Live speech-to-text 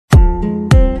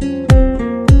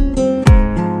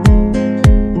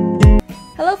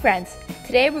friends,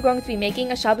 today we're going to be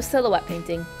making a Shabbos silhouette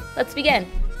painting. Let's begin.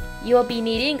 You will be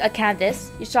needing a canvas,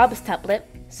 your Shabbos template,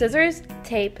 scissors,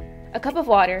 tape, a cup of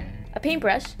water, a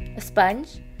paintbrush, a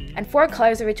sponge, and 4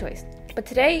 colors of your choice. But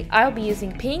today I'll be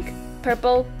using pink,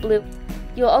 purple, blue.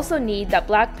 You'll also need that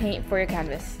black paint for your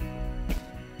canvas.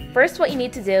 First, what you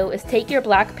need to do is take your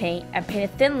black paint and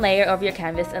paint a thin layer over your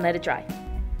canvas and let it dry.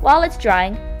 While it's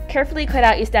drying, carefully cut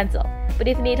out your stencil, but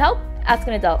if you need help, ask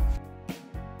an adult.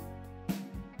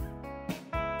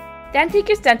 Then take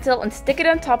your stencil and stick it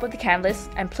on top of the canvas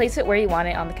and place it where you want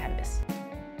it on the canvas.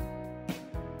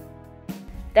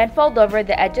 Then fold over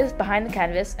the edges behind the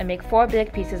canvas and make 4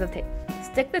 big pieces of tape.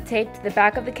 Stick the tape to the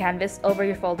back of the canvas over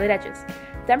your folded edges.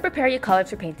 Then prepare your colors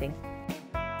for painting.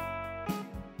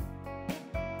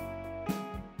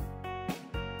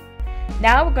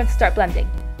 Now we're going to start blending.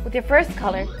 With your first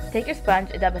color, take your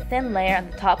sponge and dab a thin layer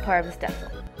on the top part of the stencil.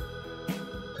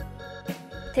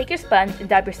 Take your sponge and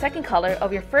dab your second color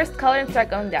over your first color and start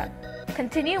going down.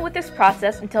 Continue with this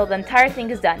process until the entire thing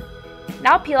is done.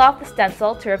 Now peel off the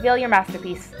stencil to reveal your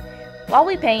masterpiece. While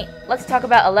we paint, let's talk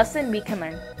about a lesson we can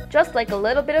learn. Just like a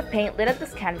little bit of paint lit up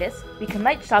this canvas, we can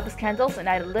light Shabbos candles and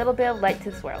add a little bit of light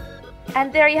to this world.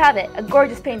 And there you have it, a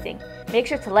gorgeous painting. Make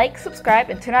sure to like, subscribe,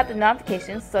 and turn on the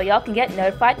notifications so y'all can get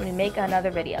notified when we make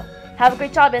another video. Have a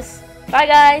great Shabbos! Bye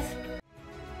guys!